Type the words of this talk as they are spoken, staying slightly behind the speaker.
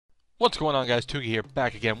What's going on, guys? Tugi here,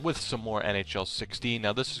 back again with some more NHL 16.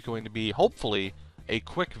 Now this is going to be, hopefully, a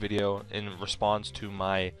quick video in response to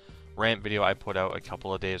my rant video I put out a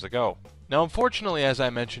couple of days ago. Now unfortunately, as I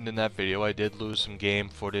mentioned in that video, I did lose some game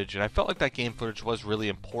footage, and I felt like that game footage was really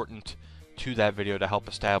important to that video to help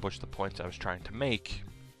establish the points I was trying to make.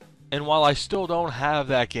 And while I still don't have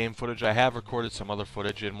that game footage, I have recorded some other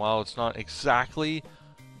footage, and while it's not exactly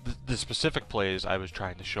the specific plays I was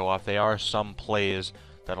trying to show off, they are some plays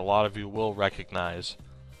that a lot of you will recognize.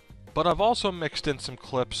 But I've also mixed in some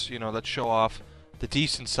clips, that show off the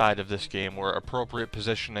decent side of this game where appropriate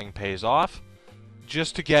positioning pays off,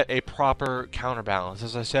 just to get a proper counterbalance.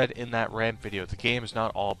 As I said in that rant video, the game is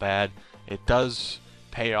not all bad. It does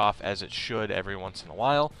pay off as it should every once in a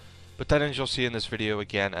while, but then as you'll see in this video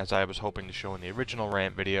again, as I was hoping to show in the original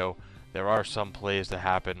rant video, there are some plays that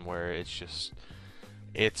happen where it's just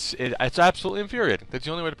It's absolutely infuriating. That's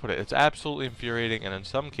the only way to put it. It's absolutely infuriating, and in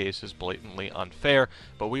some cases blatantly unfair,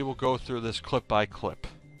 but we will go through this clip by clip.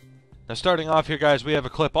 Now starting off here, guys, we have a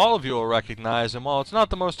clip all of you will recognize, and while it's not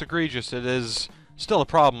the most egregious, it is still a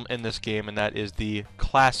problem in this game, and that is the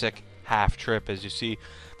classic half trip. As you see,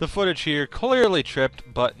 the footage here clearly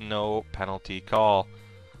tripped, but no penalty call.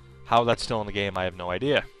 How that's still in the game, I have no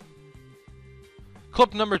idea.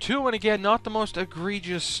 Clip number 2, and again, not the most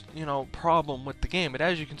egregious, problem with the game, but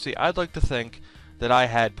as you can see, I'd like to think that I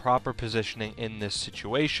had proper positioning in this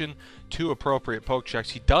situation, 2 appropriate poke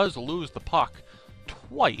checks. He does lose the puck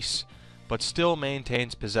twice, but still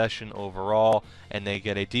maintains possession overall, and they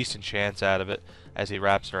get a decent chance out of it as he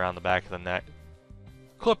wraps around the back of the net.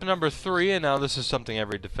 Clip number 3, and now this is something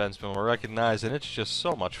every defenseman will recognize, and it's just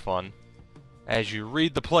so much fun. As you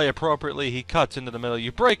read the play appropriately, he cuts into the middle,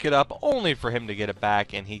 you break it up, only for him to get it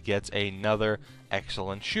back, and he gets another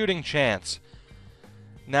excellent shooting chance.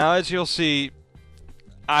 Now, as you'll see,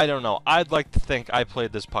 I don't know, I'd like to think I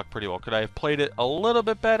played this puck pretty well. Could I have played it a little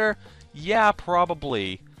bit better? Yeah,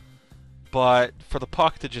 probably. But for the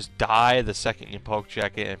puck to just die the second you poke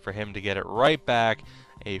check it, and for him to get it right back,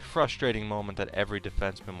 a frustrating moment that every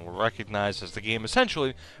defenseman will recognize, as the game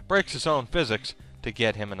essentially breaks its own physics to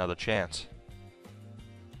get him another chance.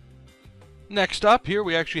 Next up, here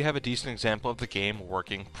we actually have a decent example of the game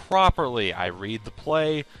working properly. I read the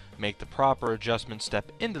play, make the proper adjustment,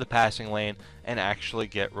 step into the passing lane, and actually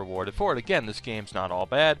get rewarded for it. Again, this game's not all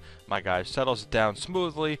bad. My guy settles it down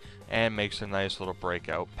smoothly and makes a nice little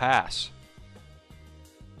breakout pass.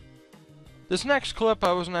 This next clip,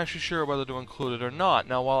 I wasn't actually sure whether to include it or not.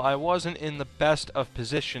 Now, while I wasn't in the best of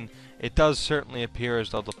position, it does certainly appear as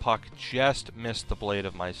though the puck just missed the blade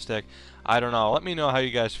of my stick. I don't know. Let me know how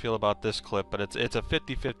you guys feel about this clip, but it's a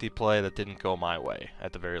 50-50 play that didn't go my way,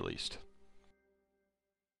 at the very least.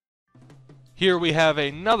 Here we have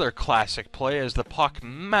another classic play as the puck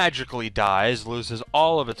magically dies, loses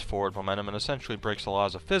all of its forward momentum, and essentially breaks the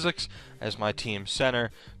laws of physics as my team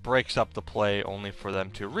center breaks up the play only for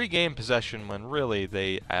them to regain possession when really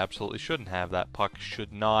they absolutely shouldn't have. That puck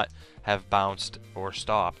should not have bounced or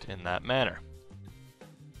stopped in that manner.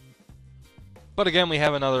 But again, we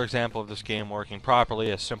have another example of this game working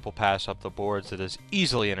properly, a simple pass up the boards that is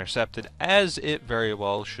easily intercepted, as it very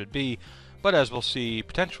well should be. But as we'll see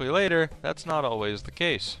potentially later, that's not always the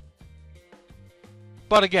case.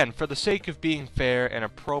 But again, for the sake of being fair and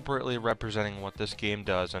appropriately representing what this game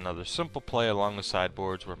does, another simple play along the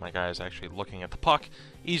sideboards where my guy is actually looking at the puck,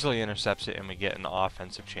 easily intercepts it, and we get an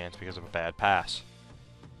offensive chance because of a bad pass.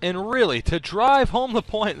 And really, to drive home the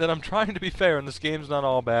point that I'm trying to be fair and this game's not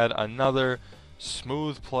all bad, another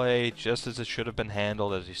smooth play just as it should have been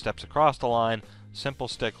handled as he steps across the line, simple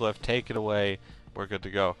stick lift, take it away, we're good to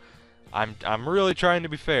go. I'm really trying to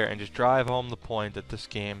be fair and just drive home the point that this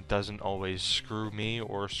game doesn't always screw me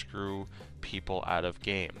or screw people out of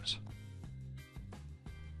games.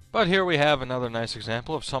 But here we have another nice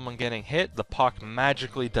example of someone getting hit. The puck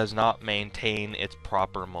magically does not maintain its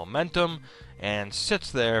proper momentum and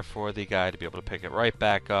sits there for the guy to be able to pick it right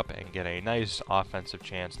back up and get a nice offensive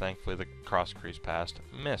chance. Thankfully, the cross-crease pass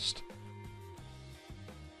missed.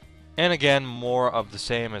 And again, more of the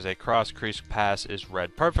same as a cross-crease pass is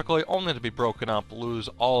read perfectly, only to be broken up, lose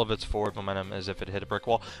all of its forward momentum as if it hit a brick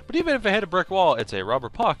wall. But even if it hit a brick wall, it's a rubber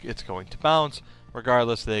puck, it's going to bounce.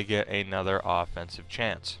 Regardless, they get another offensive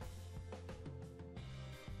chance.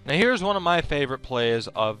 Now here's one of my favorite plays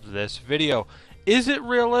of this video. Is it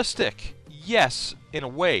realistic? Yes, in a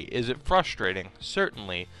way. Is it frustrating?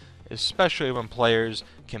 Certainly, especially when players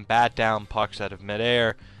can bat down pucks out of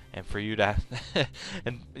midair. And for you to,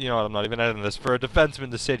 and you know what, I'm not even editing this, for a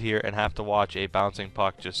defenseman to sit here and have to watch a bouncing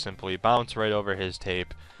puck just simply bounce right over his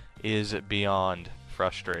tape is beyond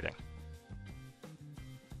frustrating.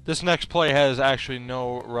 This next play has actually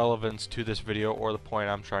no relevance to this video or the point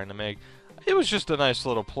I'm trying to make. It was just a nice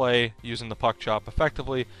little play using the puck chop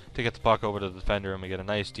effectively to get the puck over to the defender and we get a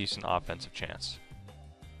nice, decent offensive chance.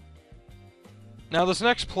 Now this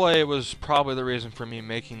next play was probably the reason for me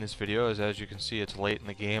making this video, as you can see it's late in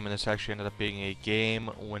the game and this actually ended up being a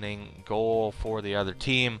game-winning goal for the other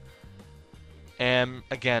team. And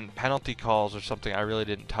again, penalty calls are something I really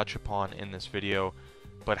didn't touch upon in this video.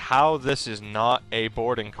 But how this is not a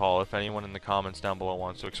boarding call, if anyone in the comments down below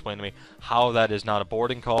wants to explain to me how that is not a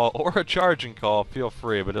boarding call or a charging call, feel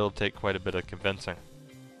free, but it'll take quite a bit of convincing.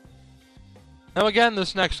 Now again,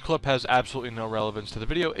 this next clip has absolutely no relevance to the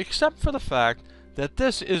video, except for the fact that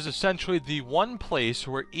this is essentially the one place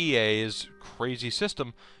where EA's crazy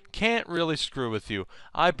system can't really screw with you.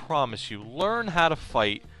 I promise you, learn how to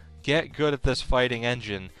fight, get good at this fighting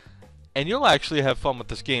engine, and you'll actually have fun with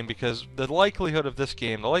this game, because the likelihood of this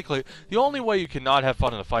game, the only way you cannot have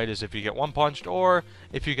fun in a fight is if you get one punched or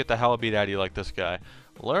if you get the hell beat out of you like this guy.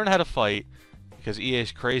 Learn how to fight, because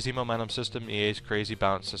EA's crazy momentum system, EA's crazy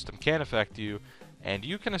bounce system can affect you, and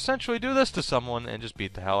you can essentially do this to someone and just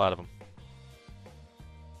beat the hell out of them.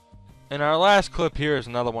 And our last clip here is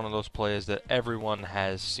another one of those plays that everyone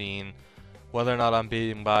has seen. Whether or not I'm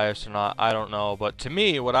being biased or not, I don't know, but to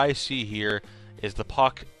me, what I see here is the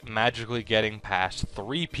puck magically getting past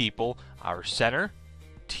 3 people, our center,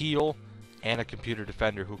 Teal, and a computer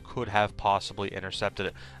defender who could have possibly intercepted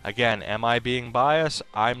it. Again, am I being biased?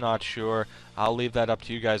 I'm not sure. I'll leave that up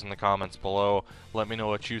to you guys in the comments below. Let me know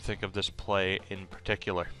what you think of this play in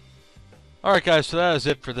particular. Alright guys, so that is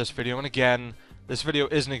it for this video, and again, this video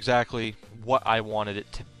isn't exactly what I wanted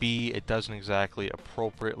it to be. It doesn't exactly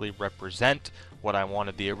appropriately represent what I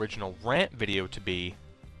wanted the original Rant video to be.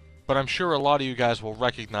 But I'm sure a lot of you guys will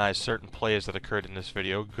recognize certain plays that occurred in this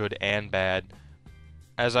video, good and bad,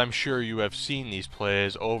 as I'm sure you have seen these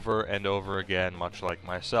plays over and over again, much like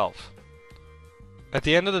myself. At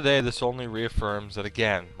the end of the day, this only reaffirms that,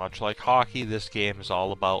 again, much like hockey, this game is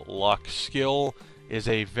all about luck. Skill is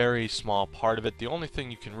a very small part of it. The only thing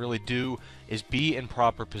you can really do is be in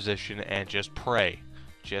proper position and just pray.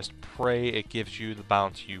 Just pray it gives you the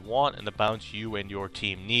bounce you want and the bounce you and your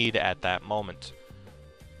team need at that moment.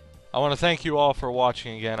 I want to thank you all for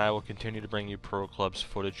watching again. I will continue to bring you Pro Clubs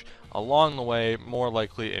footage along the way, more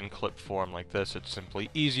likely in clip form like this. It's simply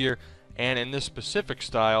easier, and in this specific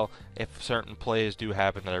style, if certain plays do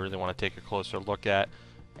happen that I really want to take a closer look at,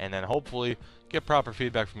 and then hopefully get proper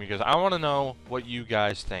feedback from you guys. I want to know what you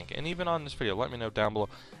guys think, and even on this video, let me know down below.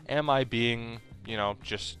 Am I being,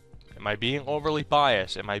 am I being overly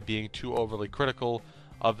biased? Am I being too overly critical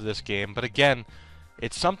of this game? But again,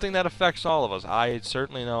 it's something that affects all of us. I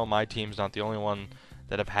certainly know my team's not the only one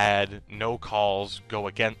that have had no calls go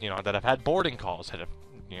against, that have had boarding calls, that have,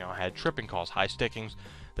 had tripping calls, high stickings,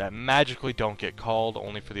 that magically don't get called,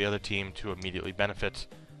 only for the other team to immediately benefit.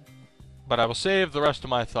 But I will save the rest of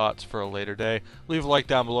my thoughts for a later day. Leave a like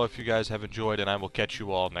down below if you guys have enjoyed, and I will catch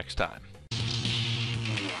you all next time.